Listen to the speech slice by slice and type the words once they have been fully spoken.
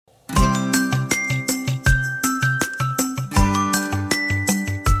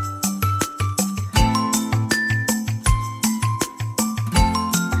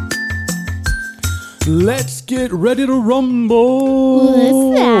Let's get ready to rumble.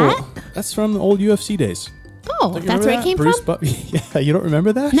 What's that? That's from the old UFC days. Oh, that's where it came from? Yeah, you don't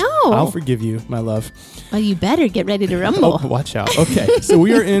remember that? No. I'll forgive you, my love. Well, you better get ready to rumble. Oh, watch out. Okay, so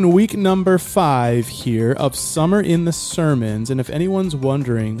we are in week number 5 here of Summer in the Sermons. And if anyone's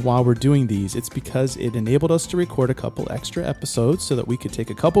wondering why we're doing these, it's because it enabled us to record a couple extra episodes so that we could take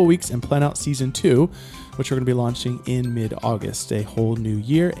a couple weeks and plan out season 2, which we're going to be launching in mid-August. A whole new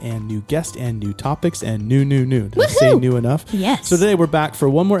year and new guest and new topics and new. Did I say new enough? Yes. So today we're back for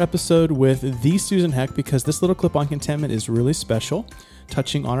one more episode with the Susan Heck, because this little clip on contentment is really special,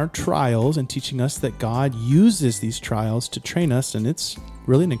 touching on our trials and teaching us that God uses these trials to train us, and it's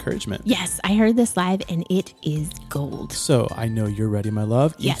really an encouragement. Yes, I heard this live, and it is gold. So I know you're ready, my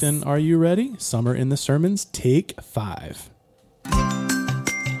love. Yes. Ethan, are you ready? Summer in the Sermons, take 5. Sí,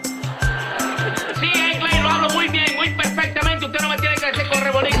 inglés, lo hablo muy bien, muy perfectamente. Usted no me tiene que decir con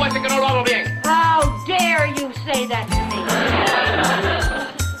rebolico ese que no lo hago bien. How dare you say that to me?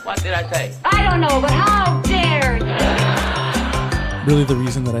 What did I say? I don't know, but how dare you? Really, the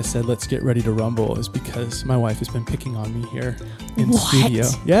reason that I said let's get ready to rumble is because my wife has been picking on me here in What? studio.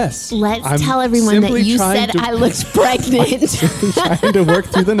 Yes. Let's tell everyone that you said I looked pregnant. I'm simply trying to work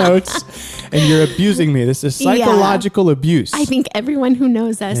through the notes, and you're abusing me. This is psychological abuse. I think everyone who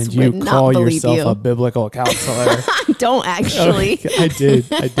knows us and you would call not believe yourself you. a biblical counselor. Don't actually. I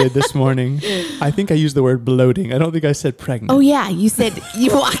did this morning. I think I used the word bloating. I don't think I said pregnant. Oh, yeah. You said,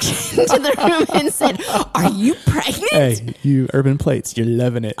 you walked into the room and said, are you pregnant? Hey, you urban plates, you're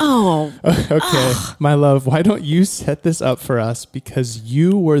loving it. Oh. Okay, my love, why don't you set this up for us, because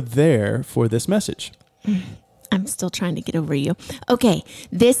you were there for this message. I'm still trying to get over you. Okay,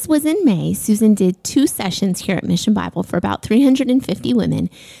 this was in May. Susan did 2 sessions here at Mission Bible for about 350 women.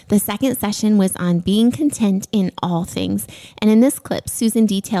 The second session was on being content in all things. And in this clip, Susan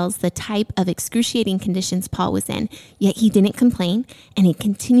details the type of excruciating conditions Paul was in, yet he didn't complain and he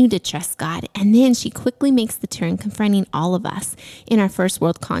continued to trust God. And then she quickly makes the turn confronting all of us in our first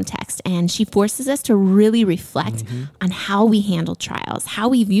world context. And she forces us to really reflect on how we handle trials, how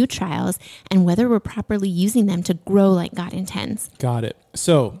we view trials, and whether we're properly using them to grow like God intends. Got it.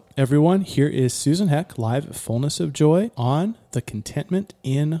 So, everyone, here is Susan Heck live at Fullness of Joy on the contentment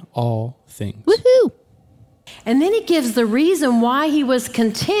in all things. Woohoo! And then he gives the reason why he was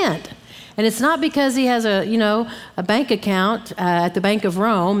content. And it's not because he has a bank account at the Bank of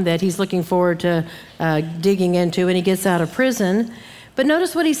Rome that he's looking forward to digging into when he gets out of prison. But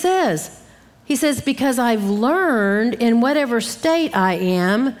notice what he says. He says, because I've learned in whatever state I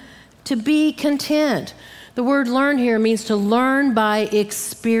am to be content. The word learn here means to learn by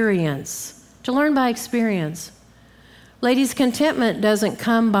experience. To learn by experience. Ladies, contentment doesn't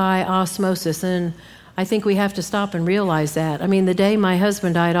come by osmosis, and I think we have to stop and realize that. I mean, the day my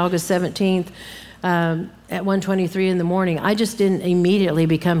husband died, August 17th, at 1:23 in the morning, I just didn't immediately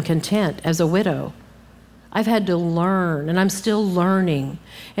become content as a widow. I've had to learn, and I'm still learning.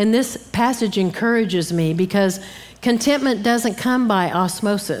 And this passage encourages me because contentment doesn't come by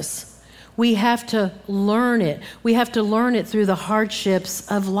osmosis. We have to learn it. We have to learn it through the hardships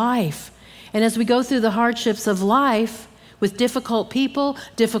of life. And as we go through the hardships of life with difficult people,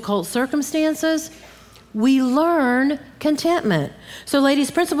 difficult circumstances, we learn contentment. So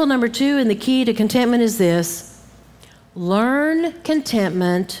ladies, principle number 2 and the key to contentment is this: learn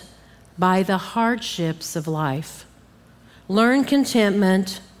contentment by the hardships of life. Learn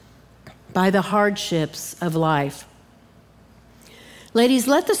contentment by the hardships of life. Ladies,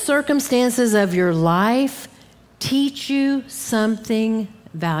 let the circumstances of your life teach you something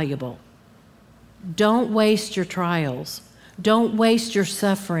valuable. Don't waste your trials. Don't waste your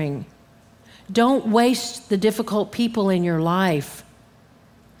suffering. Don't waste the difficult people in your life.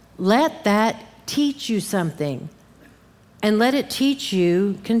 Let that teach you something, and let it teach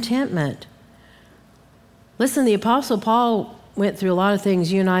you contentment. Listen, the Apostle Paul went through a lot of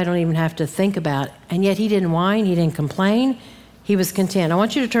things you and I don't even have to think about, and yet he didn't whine, he didn't complain. He was content. I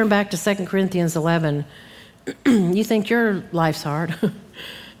want you to turn back to 2 Corinthians 11. You think your life's hard. In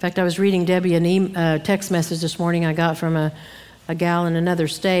fact, I was reading Debbie a text message this morning I got from a gal in another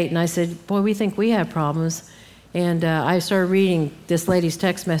state, and I said, boy, we think we have problems. And I started reading this lady's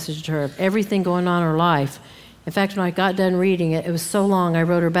text message to her, everything going on in her life. In fact, when I got done reading it, it was so long, I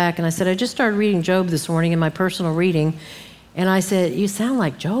wrote her back, and I said, I just started reading Job this morning in my personal reading, and I said, you sound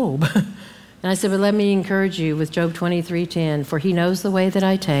like Job. And I said, but let me encourage you with Job 23:10, for he knows the way that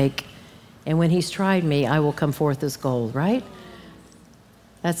I take, and when he's tried me, I will come forth as gold, right?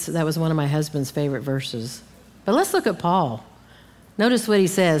 That was one of my husband's favorite verses. But let's look at Paul. Notice what he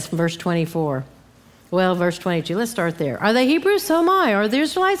says from verse 24. Well, verse 22, let's start there. Are they Hebrews? So am I. Are the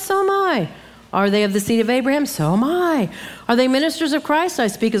Israelites? So am I. Are they of the seed of Abraham? So am I. Are they ministers of Christ? I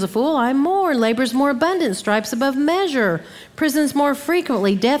speak as a fool. I mourn. Labors more abundant. Stripes above measure. Prisons more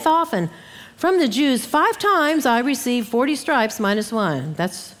frequently. Death often. From the Jews, 5 times I received 40 stripes minus 1.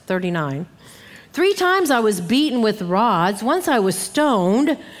 That's 39. 3 times I was beaten with rods. Once I was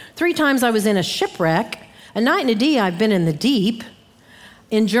stoned. 3 times I was in a shipwreck. A night and a day I've been in the deep.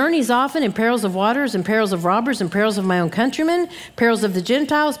 In journeys often, in perils of waters, in perils of robbers, in perils of my own countrymen, perils of the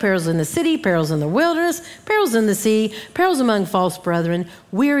Gentiles, perils in the city, perils in the wilderness, perils in the sea, perils among false brethren,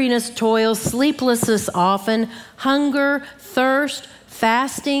 weariness, toil, sleeplessness often, hunger, thirst,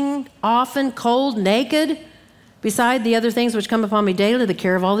 fasting, often, cold, naked, beside the other things which come upon me daily, the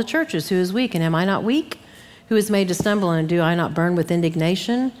care of all the churches. Who is weak, and am I not weak? Who is made to stumble, and do I not burn with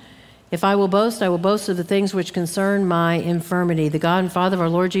indignation? If I will boast of the things which concern my infirmity. The God and Father of our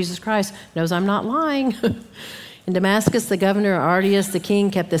Lord Jesus Christ knows I'm not lying. In Damascus, the governor Artius, the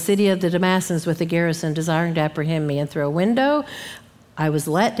king, kept the city of the Damascens with a garrison, desiring to apprehend me. And through a window, I was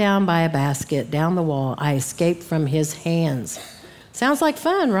let down by a basket down the wall. I escaped from his hands. Sounds like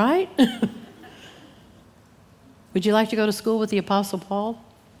fun, right? Would you like to go to school with the Apostle Paul?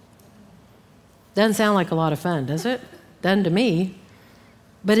 Doesn't sound like a lot of fun, does it? Doesn't to me.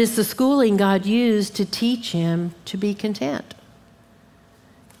 But it's the schooling God used to teach him to be content.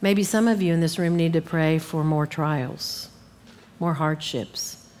 Maybe some of you in this room need to pray for more trials, more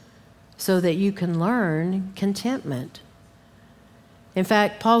hardships, so that you can learn contentment. In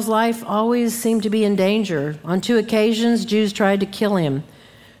fact, Paul's life always seemed to be in danger. On 2 occasions, Jews tried to kill him.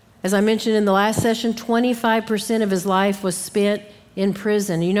 As I mentioned in the last session, 25% of his life was spent in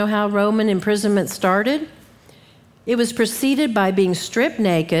prison. You know how Roman imprisonment started? It was preceded by being stripped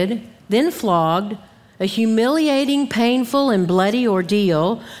naked, then flogged, a humiliating, painful, and bloody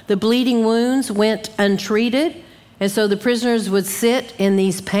ordeal. The bleeding wounds went untreated, and so the prisoners would sit in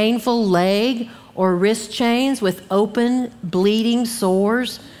these painful leg or wrist chains with open, bleeding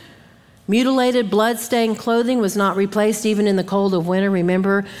sores. Mutilated, blood-stained clothing was not replaced even in the cold of winter.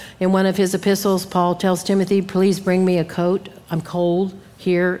 Remember, in one of his epistles, Paul tells Timothy, please bring me a coat. I'm cold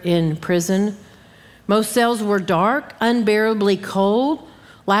here in prison. Most cells were dark, unbearably cold.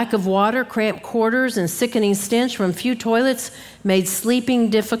 Lack of water, cramped quarters, and sickening stench from few toilets made sleeping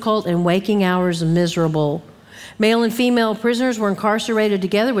difficult and waking hours miserable. Male and female prisoners were incarcerated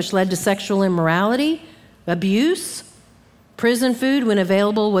together, which led to sexual immorality, abuse. Prison food, when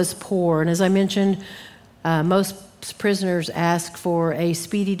available, was poor. And as I mentioned, most prisoners asked for a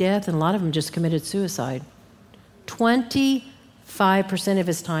speedy death, and a lot of them just committed suicide. 25% of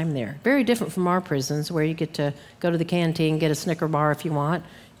his time there. Very different from our prisons, where you get to go to the canteen, get a Snicker bar if you want.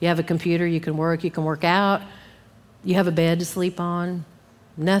 You have a computer, you can work out. You have a bed to sleep on.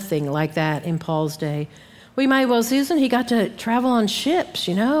 Nothing like that in Paul's day. We might well, Susan, he got to travel on ships,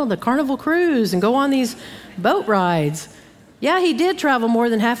 the Carnival cruise, and go on these boat rides. Yeah, he did travel more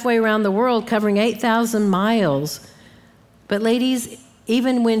than halfway around the world, covering 8,000 miles. But ladies,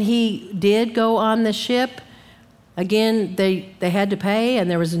 even when he did go on the ship, again, they had to pay,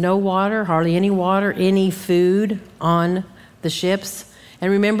 and there was no water, hardly any water, any food on the ships. And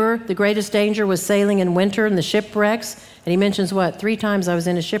remember, the greatest danger was sailing in winter and the shipwrecks. And he mentions 3 times I was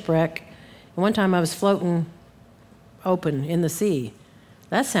in a shipwreck. And one time I was floating open in the sea.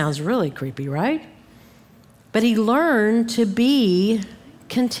 That sounds really creepy, right? But he learned to be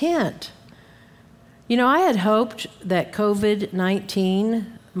content. I had hoped that COVID-19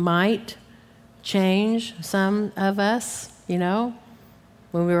 might change some of us, when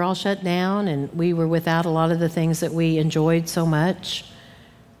we were all shut down and we were without a lot of the things that we enjoyed so much,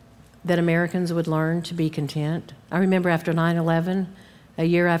 that Americans would learn to be content. I remember after 9/11, a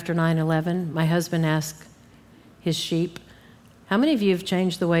year after 9/11, my husband asked his sheep, how many of you have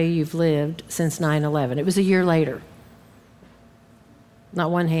changed the way you've lived since 9/11? It was a year later.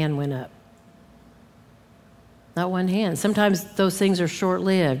 Not one hand went up. Not one hand. Sometimes those things are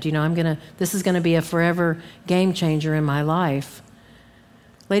short-lived. This is going to be a forever game changer in my life.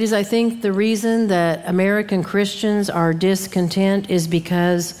 Ladies, I think the reason that American Christians are discontent is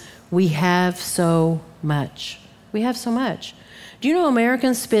because we have so much. We have so much. Do you know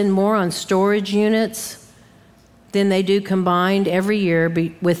Americans spend more on storage units than they do combined every year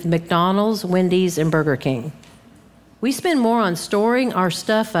with McDonald's, Wendy's, and Burger King? We spend more on storing our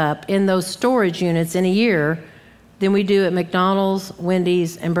stuff up in those storage units in a year than we do at McDonald's,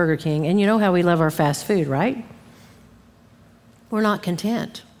 Wendy's, and Burger King. And you know how we love our fast food, right? We're not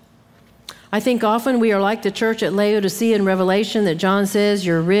content. I think often we are like the church at Laodicea in Revelation that John says,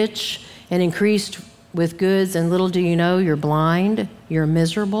 you're rich and increased with goods, and little do you know, you're blind, you're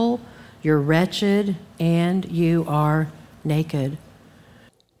miserable, you're wretched, and you are naked.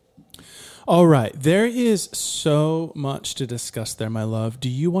 All right. There is so much to discuss there, my love. Do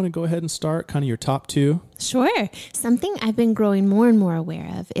you want to go ahead and start kind of your top two? Sure. Something I've been growing more and more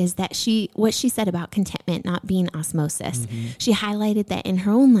aware of is that what she said about contentment not being osmosis. She highlighted that in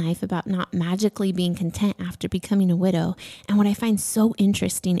her own life about not magically being content after becoming a widow. And what I find so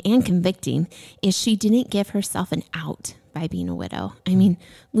interesting and convicting is she didn't give herself an out by being a widow. I mean,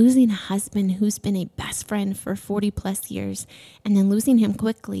 losing a husband who's been a best friend for 40 plus years and then losing him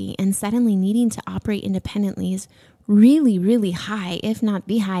quickly and suddenly needing to operate independently is really, really high, if not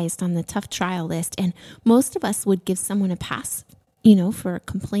the highest on the tough trial list. And most of us would give someone a pass, for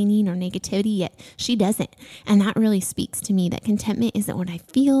complaining or negativity, yet she doesn't. And that really speaks to me that contentment isn't what I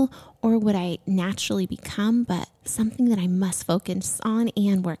feel or what I naturally become, but something that I must focus on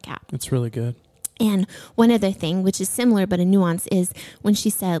and work at. It's really good. And one other thing, which is similar but a nuance, is when she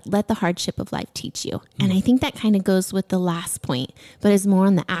said, let the hardship of life teach you. And I think that kind of goes with the last point, but is more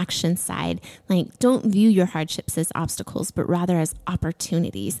on the action side. Like, don't view your hardships as obstacles, but rather as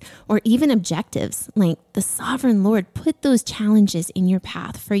opportunities or even objectives. Like, the sovereign Lord put those challenges in your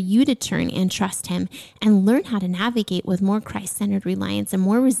path for you to turn and trust him and learn how to navigate with more Christ-centered reliance and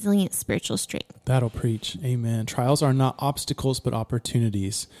more resilient spiritual strength. That'll preach. Amen. Trials are not obstacles, but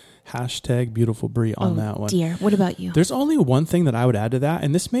opportunities. Hashtag beautiful Brie on that one. Dear, what about you? There's only one thing that I would add to that,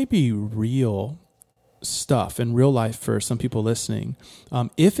 and this may be real stuff in real life for some people listening.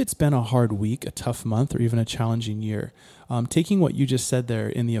 If it's been a hard week, a tough month, or even a challenging year, taking what you just said there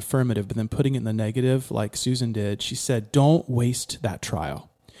in the affirmative, but then putting it in the negative like Susan did, she said, don't waste that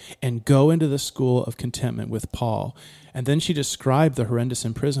trial and go into the school of contentment with Paul. And then she described the horrendous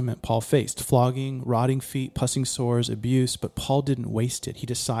imprisonment Paul faced: flogging, rotting feet, pussing sores, abuse. But Paul didn't waste it. He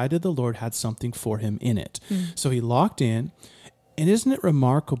decided the Lord had something for him in it. So he locked in. And isn't it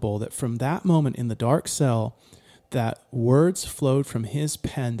remarkable that from that moment in the dark cell, that words flowed from his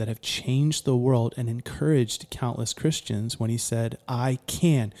pen that have changed the world and encouraged countless Christians when he said, I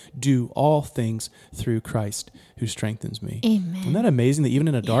can do all things through Christ who strengthens me. Amen. Isn't that amazing that even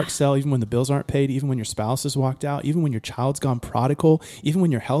in a dark cell, even when the bills aren't paid, even when your spouse has walked out, even when your child's gone prodigal, even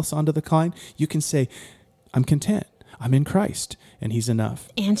when your health's on the decline, you can say, I'm content. I'm in Christ, and he's enough.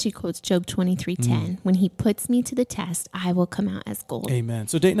 And she quotes Job 23:10. When he puts me to the test, I will come out as gold. Amen.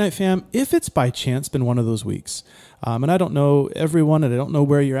 So Date Night fam, if it's by chance been one of those weeks, and I don't know everyone, and I don't know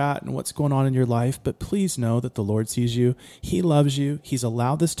where you're at and what's going on in your life, but please know that the Lord sees you. He loves you. He's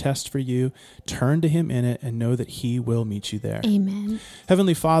allowed this test for you. Turn to him in it and know that he will meet you there. Amen.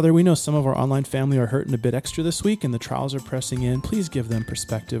 Heavenly Father, we know some of our online family are hurting a bit extra this week and the trials are pressing in. Please give them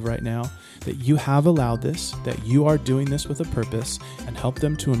perspective right now that you have allowed this, that you are doing this with a purpose, and help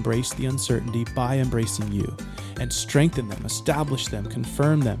them to embrace the uncertainty by embracing you, and strengthen them, establish them,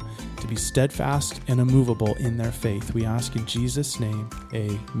 confirm them to be steadfast and immovable in their faith. We ask in Jesus' name,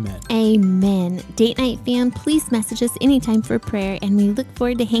 amen. Amen. Date Night fam, please message us anytime for prayer, and we look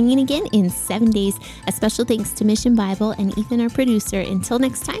forward to hanging again in 7 days. A special thanks to Mission Bible and Ethan, our producer. Until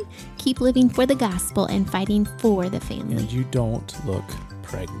next time, keep living for the gospel and fighting for the family. And you don't look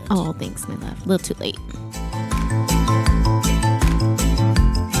pregnant. Oh, thanks, my love. A little too late.